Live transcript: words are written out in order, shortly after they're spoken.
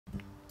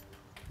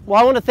Well,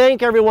 I want to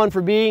thank everyone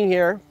for being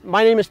here.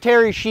 My name is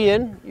Terry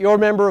Sheehan, your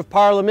Member of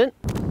Parliament.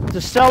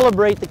 To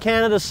celebrate the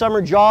Canada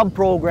Summer Job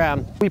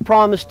Program, we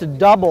promised to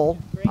double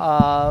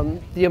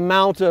the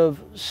amount of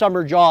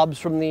summer jobs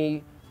from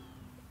the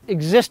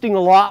existing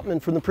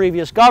allotment from the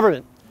previous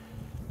government.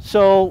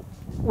 So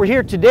we're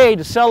here today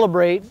to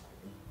celebrate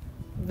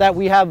that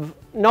we have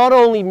not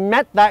only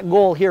met that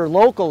goal here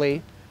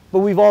locally, but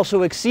we've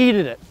also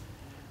exceeded it.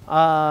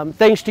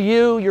 Thanks to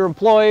you, your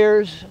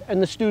employers, and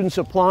the students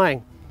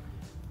applying.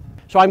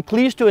 So I'm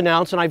pleased to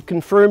announce, and I've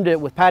confirmed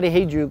it with Patty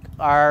Hayjuk,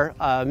 our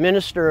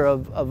Minister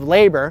of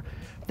Labour,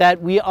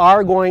 that we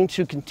are going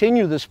to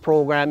continue this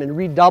program and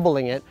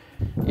redoubling it.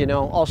 You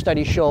know, all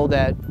studies show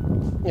that,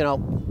 you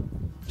know,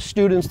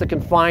 students that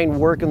can find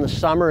work in the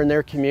summer in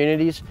their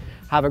communities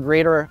have a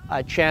greater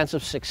chance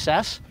of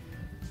success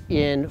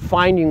in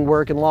finding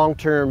work and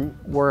long-term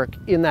work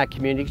in that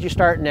community. You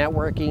start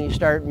networking, you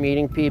start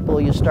meeting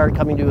people, you start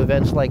coming to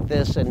events like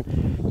this, and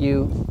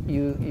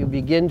you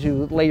begin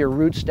to lay your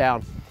roots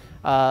down.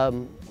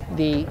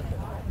 The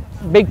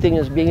big thing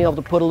is being able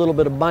to put a little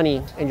bit of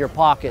money in your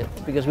pocket,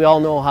 because we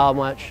all know how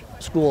much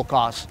school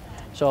costs.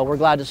 So we're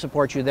glad to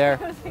support you there.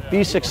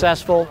 Be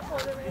successful.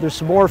 There's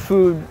some more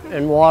food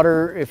and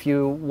water if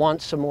you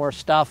want some more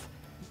stuff.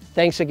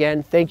 Thanks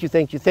again. Thank you,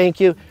 thank you, thank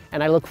you.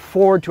 And I look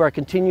forward to our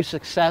continued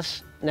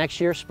success next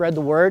year. Spread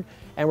the word.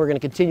 And we're going to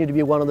continue to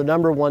be one of the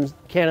 #1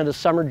 Canada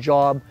summer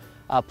job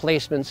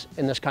placements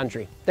in this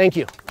country. Thank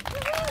you.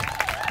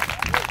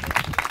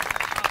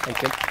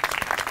 Thank you.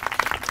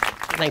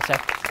 Thanks,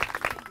 Seth.